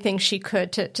 do everything she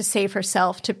could to save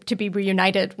herself, to be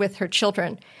reunited with her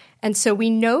children. And so we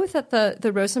know that the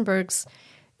Rosenbergs'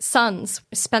 sons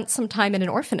spent some time in an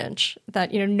orphanage,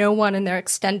 that no one in their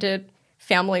extended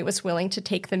family was willing to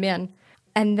take them in.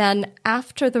 And then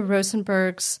after the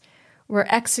Rosenbergs were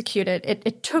executed,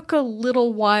 it took a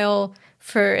little while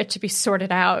for it to be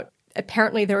sorted out.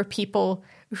 Apparently there were people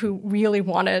who really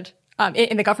wanted,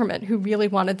 in the government, who really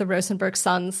wanted the Rosenberg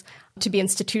sons to be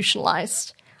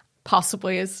institutionalized,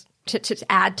 possibly as to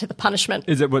add to the punishment.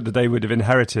 Is it what they would have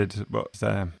inherited,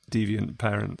 their deviant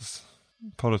parents'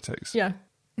 politics? Yeah.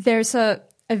 There's a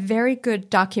a very good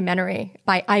documentary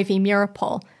by Ivy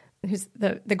Meeropol, who's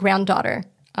the granddaughter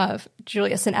of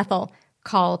Julius and Ethel,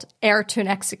 called Heir to an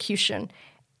Execution.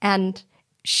 And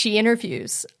she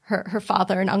interviews her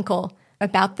father and uncle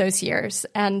about those years.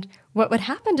 And what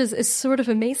happened is sort of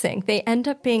amazing. They end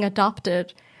up being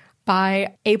adopted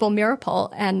by Abel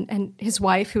Meeropol and his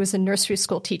wife, who was a nursery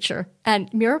school teacher.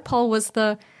 And Meeropol was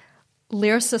the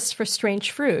lyricist for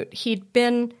Strange Fruit. He'd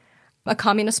been a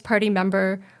Communist Party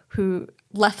member who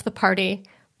left the party,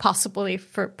 possibly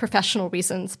for professional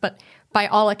reasons, but by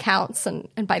all accounts, and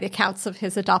by the accounts of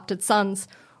his adopted sons,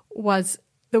 was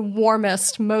the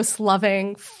warmest, most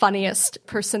loving, funniest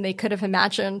person they could have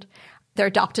imagined. Their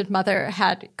adopted mother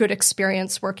had good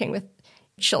experience working with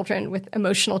children with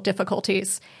emotional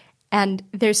difficulties. And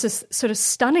there's this sort of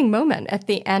stunning moment at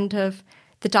the end of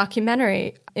the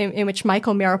documentary in which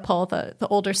Michael Meeropol, the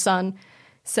older son,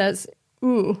 says,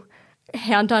 ooh,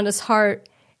 hand on his heart,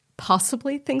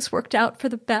 possibly things worked out for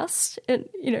the best. And,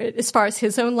 as far as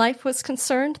his own life was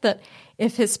concerned, that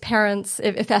if his parents,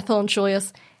 if Ethel and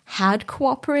Julius had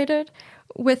cooperated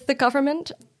with the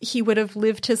government, he would have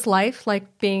lived his life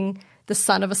like being the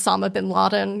son of Osama bin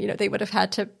Laden. They would have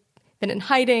had to been in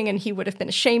hiding, and he would have been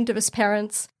ashamed of his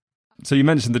parents. So you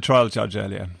mentioned the trial judge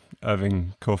earlier,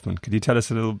 Irving Kaufman. Could you tell us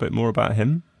a little bit more about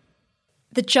him?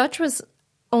 The judge was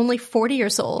only 40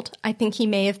 years old. I think he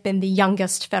may have been the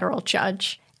youngest federal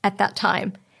judge at that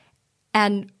time.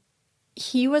 And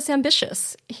he was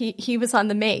ambitious. He was on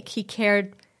the make. He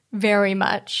cared very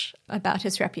much about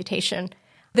his reputation.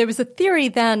 There was a theory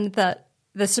then that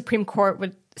the Supreme Court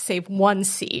would save one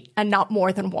seat and not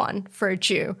more than one for a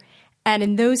Jew. And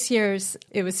in those years,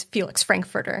 it was Felix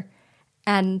Frankfurter.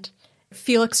 And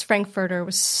Felix Frankfurter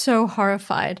was so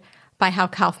horrified by how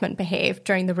Kaufman behaved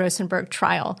during the Rosenberg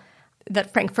trial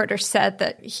that Frankfurter said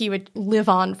that he would live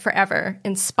on forever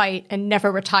in spite and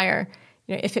never retire,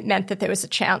 if it meant that there was a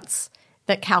chance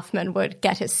that Kaufman would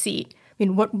get his seat. I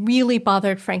mean, what really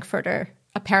bothered Frankfurter,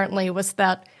 apparently, was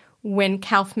that when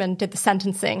Kaufman did the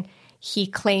sentencing, he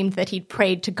claimed that he'd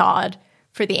prayed to God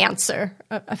for the answer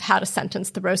of how to sentence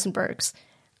the Rosenbergs.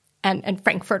 And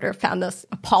Frankfurter found this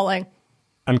appalling.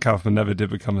 And Kaufman never did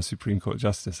become a Supreme Court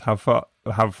justice. How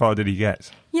far did he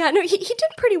get? Yeah, no, he did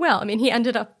pretty well. I mean, he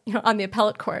ended up on the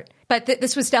appellate court. But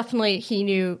this was definitely, he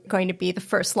knew, going to be the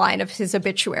first line of his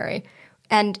obituary.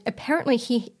 And apparently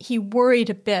he worried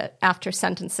a bit after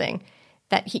sentencing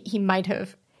that he might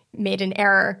have made an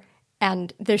error.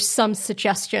 And there's some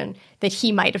suggestion that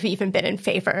he might have even been in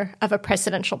favor of a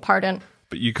presidential pardon.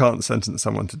 But you can't sentence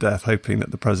someone to death hoping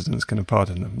that the president's going to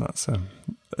pardon them. That's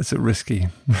a risky...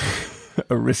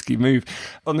 a risky move.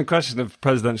 On the question of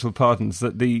presidential pardons,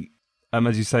 that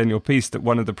as you say in your piece, that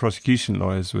one of the prosecution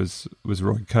lawyers was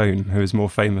Roy Cohn, who is more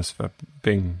famous for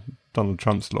being Donald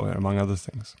Trump's lawyer, among other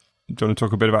things. Do you want to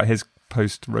talk a bit about his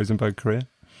post-Rosenberg career?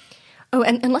 Oh,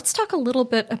 and let's talk a little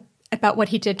bit about what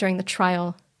he did during the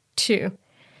trial, too.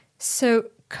 So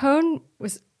Cohn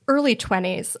was early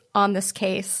 20s on this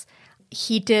case.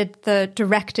 He did the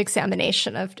direct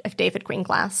examination of David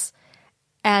Greenglass.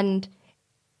 And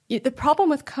the problem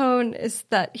with Cohn is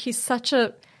that he's such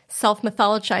a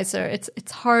self-mythologizer.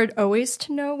 It's hard always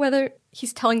to know whether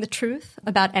he's telling the truth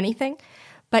about anything.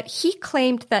 But he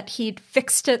claimed that he'd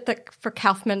fixed it for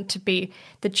Kaufman to be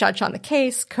the judge on the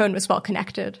case. Cohn was well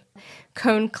connected.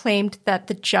 Cohn claimed that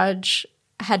the judge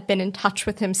had been in touch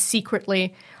with him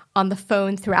secretly on the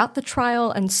phone throughout the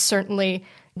trial, and certainly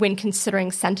when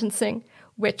considering sentencing,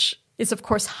 which is, of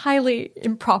course, highly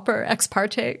improper ex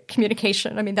parte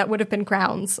communication. I mean, that would have been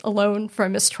grounds alone for a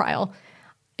mistrial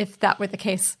if that were the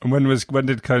case. And when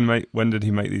did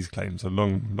he make these claims? A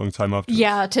long time after?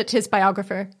 Yeah, to his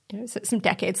biographer, some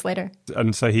decades later.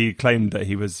 And so he claimed that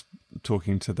he was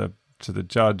talking to the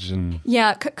judge, and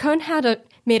yeah, Cohn had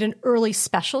made an early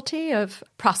specialty of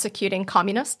prosecuting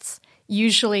communists,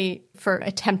 usually for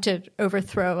attempted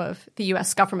overthrow of the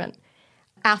U.S. government.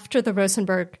 After the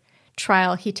Rosenberg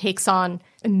trial, he takes on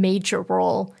a major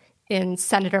role in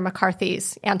Senator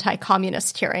McCarthy's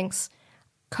anti-communist hearings.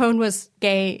 Cohn was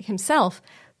gay himself,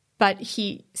 but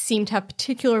he seemed to have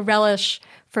particular relish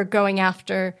for going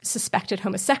after suspected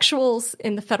homosexuals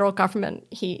in the federal government.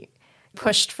 He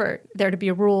pushed for there to be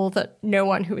a rule that no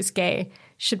one who is gay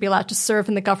should be allowed to serve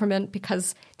in the government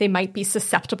because they might be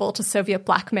susceptible to Soviet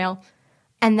blackmail.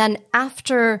 And then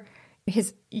after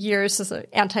his years as an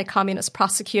anti-communist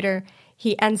prosecutor,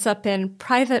 he ends up in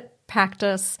private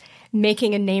practice,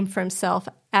 making a name for himself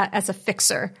as a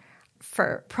fixer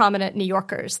for prominent New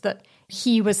Yorkers, that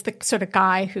he was the sort of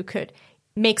guy who could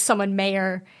make someone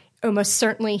mayor. Almost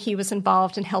certainly he was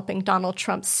involved in helping Donald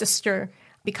Trump's sister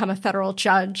become a federal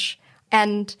judge.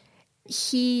 And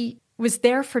he was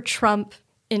there for Trump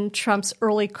in Trump's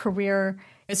early career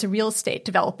as a real estate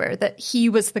developer, that he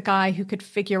was the guy who could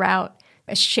figure out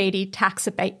a shady tax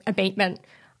abatement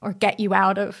or get you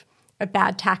out of a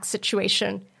bad tax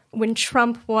situation. When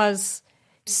Trump was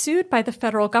sued by the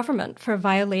federal government for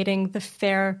violating the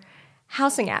Fair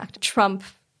Housing Act, Trump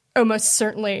almost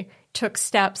certainly took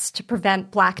steps to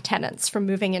prevent black tenants from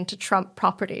moving into Trump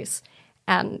properties.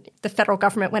 And the federal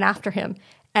government went after him.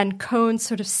 And Cohen's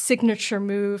sort of signature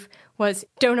move was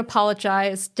don't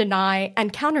apologize, deny,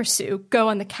 and countersue, go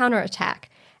on the counterattack.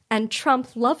 And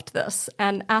Trump loved this.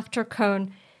 And after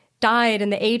Cohen died in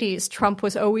the 80s, Trump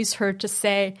was always heard to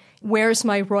say, where's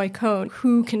my Roy Cohn?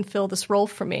 Who can fill this role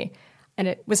for me? And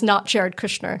it was not Jared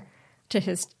Kushner, to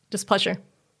his displeasure.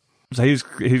 So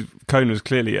Cohen was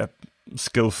clearly a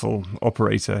skillful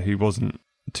operator who wasn't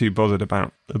too bothered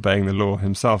about obeying the law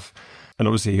himself. And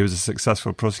obviously he was a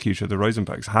successful prosecutor of the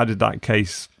Rosenbergs. How did that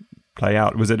case play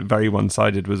out? Was it very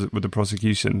one-sided? Was the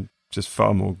prosecution just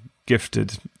far more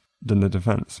gifted than the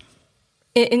defense?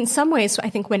 In some ways, I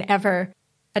think whenever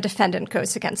a defendant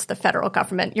goes against the federal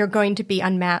government, you're going to be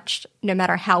unmatched no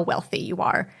matter how wealthy you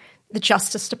are. The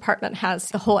Justice Department has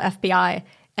the whole FBI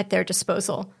at their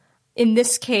disposal. In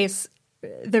this case,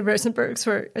 the Rosenbergs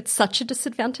were at such a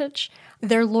disadvantage.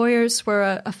 Their lawyers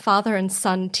were a father and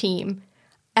son team.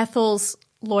 Ethel's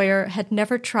lawyer had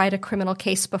never tried a criminal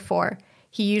case before.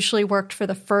 He usually worked for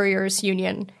the Furriers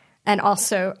Union and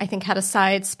also, I think, had a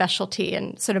side specialty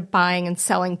in sort of buying and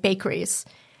selling bakeries.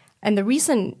 And the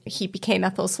reason he became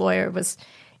Ethel's lawyer was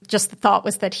just the thought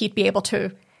was that he'd be able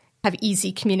to have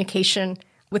easy communication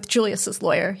with Julius's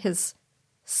lawyer, his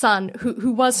son,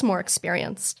 who was more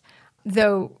experienced,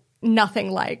 though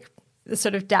nothing like the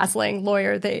sort of dazzling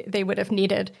lawyer they would have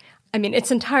needed. I mean,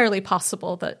 it's entirely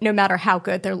possible that no matter how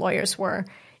good their lawyers were,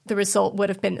 the result would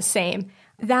have been the same.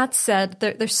 That said,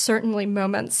 there's certainly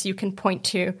moments you can point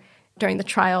to during the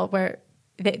trial where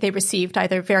they received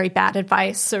either very bad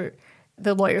advice or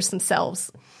the lawyers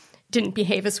themselves didn't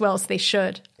behave as well as they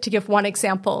should. To give one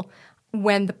example,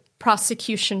 when the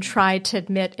prosecution tried to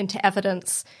admit into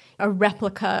evidence a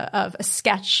replica of a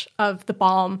sketch of the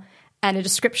bomb and a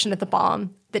description of the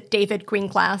bomb that David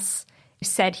Greenglass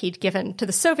said he'd given to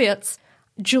the Soviets,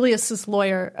 Julius's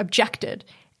lawyer objected.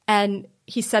 And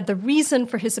he said the reason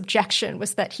for his objection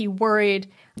was that he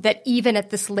worried that even at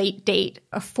this late date,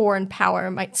 a foreign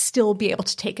power might still be able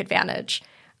to take advantage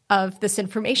of this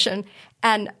information.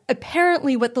 And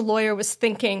apparently what the lawyer was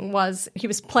thinking was he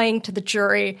was playing to the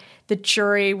jury. The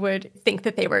jury would think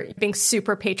that they were being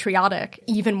super patriotic,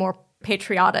 even more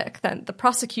patriotic than the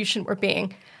prosecution were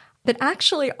being. But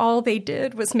actually all they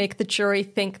did was make the jury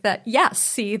think that, yes,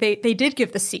 see, they did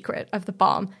give the secret of the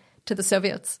bomb to the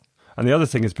Soviets. And the other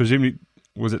thing is, presumably,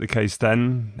 was it the case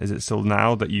then, is it still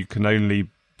now, that you can only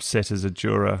sit as a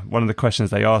juror? One of the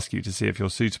questions they ask you to see if you're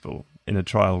suitable in a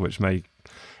trial which may,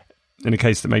 in a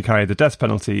case that may carry the death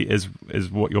penalty, is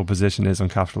what your position is on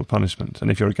capital punishment.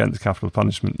 And if you're against capital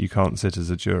punishment, you can't sit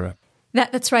as a juror.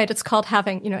 That's right. It's called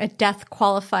having, a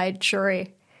death-qualified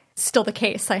jury. Still the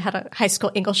case. I had a high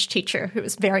school English teacher who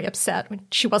was very upset when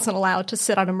she wasn't allowed to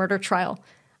sit on a murder trial.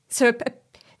 So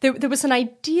there was an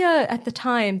idea at the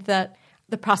time that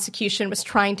the prosecution was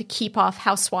trying to keep off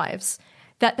housewives.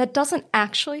 That doesn't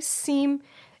actually seem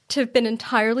to have been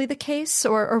entirely the case,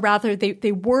 or rather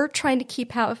they were trying to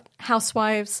keep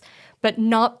housewives, but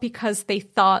not because they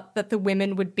thought that the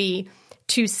women would be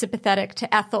too sympathetic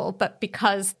to Ethel, but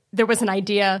because there was an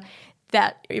idea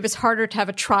that it was harder to have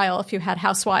a trial if you had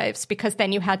housewives, because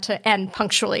then you had to end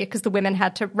punctually because the women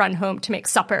had to run home to make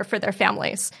supper for their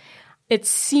families. It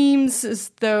seems as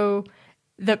though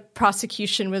the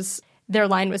prosecution their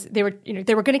line was they were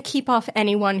going to keep off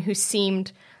anyone who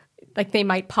seemed like they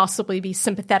might possibly be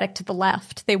sympathetic to the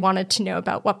left. They wanted to know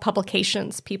about what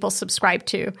publications people subscribed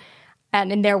to,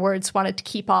 and in their words, wanted to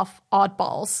keep off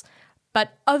oddballs.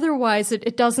 But otherwise,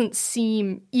 it doesn't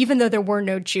seem, even though there were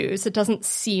no Jews, it doesn't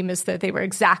seem as though they were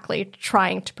exactly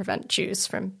trying to prevent Jews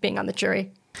from being on the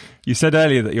jury. You said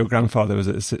earlier that your grandfather was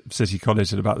at City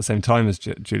College at about the same time as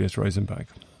Julius Rosenberg,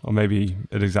 or maybe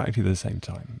at exactly the same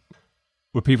time.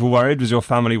 Were people worried? Was your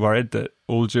family worried that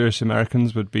all Jewish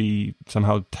Americans would be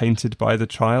somehow tainted by the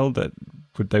trial, that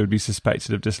they would be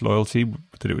suspected of disloyalty,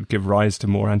 that it would give rise to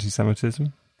more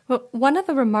anti-Semitism? Well, one of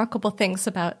the remarkable things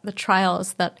about the trial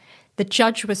is that the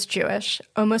judge was Jewish.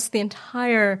 Almost the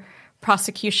entire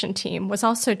prosecution team was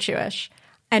also Jewish.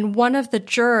 And one of the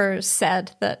jurors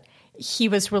said that he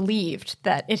was relieved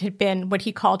that it had been what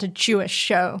he called a Jewish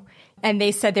show. And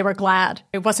they said they were glad.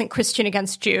 It wasn't Christian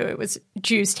against Jew. It was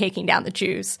Jews taking down the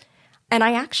Jews. And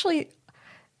I actually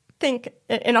think,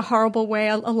 in a horrible way,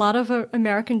 a lot of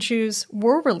American Jews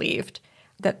were relieved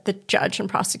that the judge and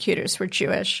prosecutors were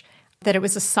Jewish, that it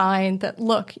was a sign that,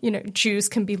 look, Jews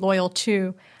can be loyal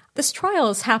too. This trial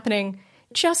is happening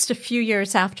just a few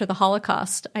years after the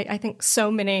Holocaust. I think so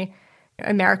many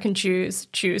American Jews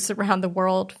around the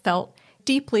world felt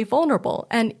deeply vulnerable.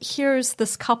 And here's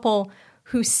this couple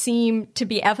who seem to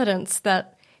be evidence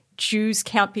that Jews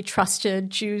can't be trusted,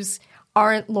 Jews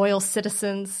aren't loyal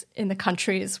citizens in the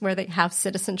countries where they have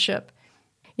citizenship.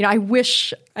 I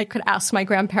wish I could ask my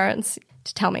grandparents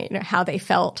to tell me how they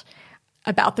felt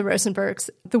about the Rosenbergs.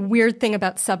 The weird thing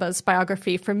about Seba's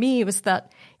biography for me was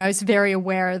that I was very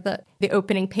aware that the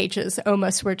opening pages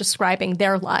almost were describing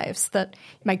their lives, that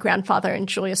my grandfather and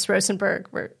Julius Rosenberg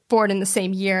were born in the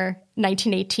same year,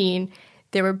 1918.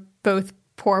 They were both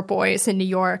poor boys in New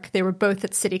York. They were both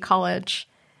at City College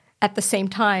at the same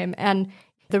time. And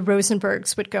the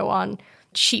Rosenbergs would go on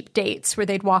cheap dates where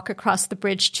they'd walk across the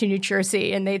bridge to New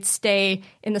Jersey, and they'd stay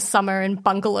in the summer in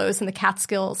bungalows in the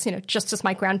Catskills, just as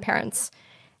my grandparents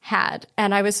had.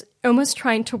 And I was almost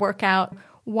trying to work out,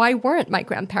 why weren't my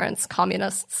grandparents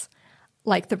communists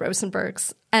like the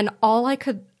Rosenbergs? And all I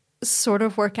could sort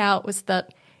of work out was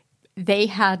that they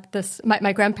had this,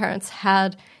 my grandparents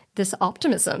had this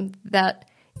optimism that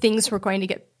things were going to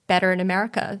get better in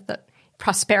America, that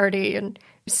prosperity and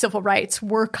civil rights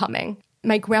were coming.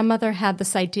 My grandmother had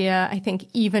this idea, I think,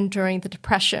 even during the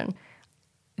Depression,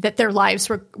 that their lives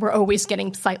were always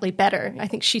getting slightly better. I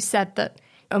think she said that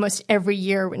almost every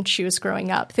year when she was growing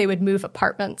up, they would move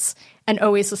apartments, and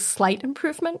always a slight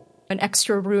improvement, an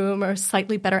extra room or a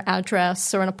slightly better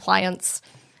address or an appliance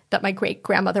that my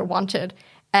great-grandmother wanted.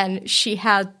 And she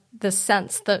had this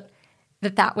sense that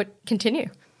would continue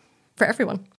for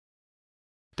everyone.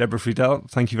 Deborah Friedel,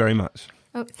 thank you very much.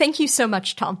 Oh, thank you so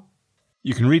much, Tom.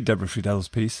 You can read Deborah Friedel's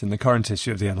piece in the current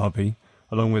issue of the LRB,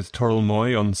 along with Toril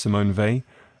Moy on Simone Weil,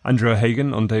 Andrew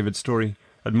O'Hagan on David Story,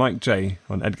 and Mike J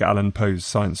on Edgar Allan Poe's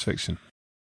science fiction.